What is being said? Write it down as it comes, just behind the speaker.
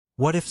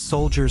What if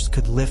soldiers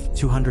could lift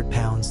 200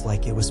 pounds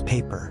like it was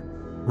paper?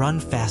 Run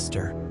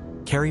faster,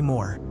 carry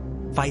more,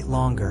 fight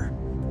longer.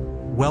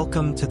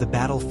 Welcome to the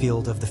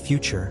battlefield of the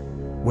future,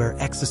 where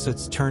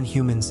exosuits turn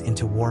humans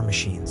into war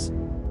machines.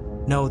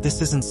 No,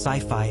 this isn't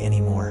sci-fi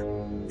anymore.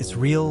 It's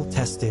real,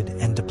 tested,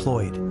 and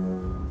deployed.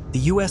 The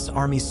U.S.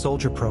 Army's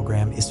soldier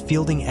program is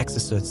fielding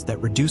exosuits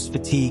that reduce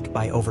fatigue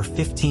by over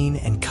 15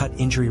 and cut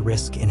injury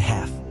risk in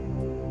half.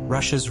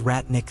 Russia's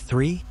Ratnik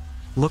 3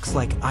 looks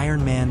like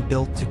Iron Man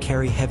built to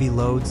carry heavy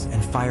loads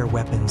and fire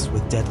weapons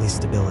with deadly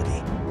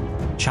stability.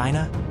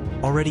 China,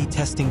 already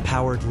testing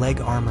powered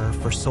leg armor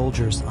for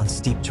soldiers on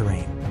steep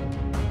terrain.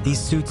 These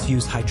suits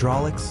use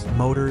hydraulics,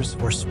 motors,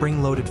 or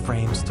spring-loaded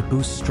frames to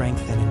boost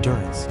strength and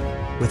endurance,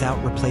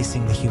 without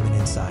replacing the human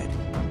inside.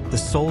 The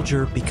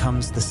soldier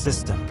becomes the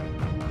system.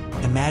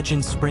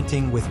 Imagine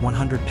sprinting with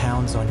 100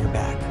 pounds on your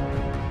back,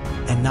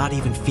 and not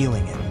even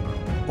feeling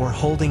it, or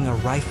holding a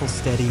rifle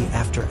steady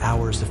after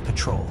hours of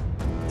patrol.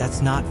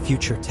 That's not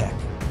future tech.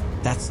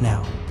 That's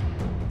now.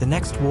 The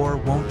next war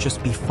won't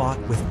just be fought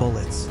with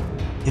bullets.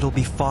 It'll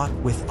be fought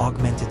with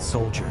augmented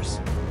soldiers.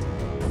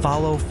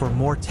 Follow for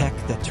more tech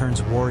that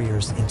turns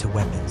warriors into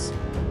weapons.